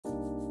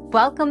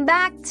Welcome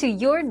back to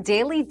your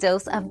daily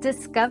dose of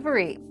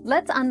discovery.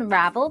 Let's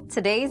unravel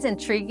today's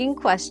intriguing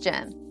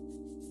question.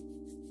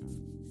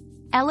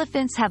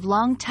 Elephants have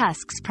long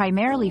tusks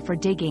primarily for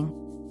digging,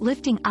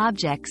 lifting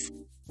objects,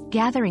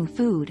 gathering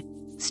food,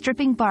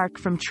 stripping bark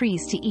from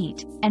trees to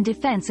eat, and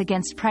defense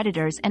against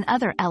predators and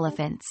other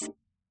elephants.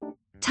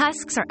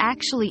 Tusks are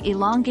actually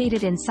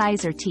elongated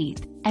incisor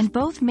teeth, and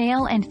both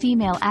male and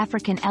female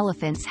African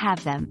elephants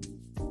have them.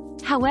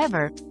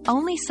 However,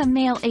 only some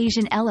male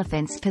Asian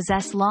elephants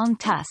possess long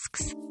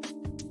tusks.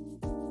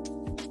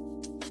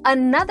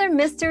 Another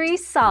mystery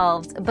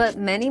solved, but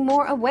many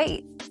more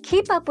await.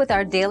 Keep up with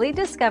our daily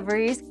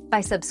discoveries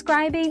by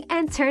subscribing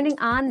and turning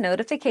on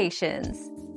notifications.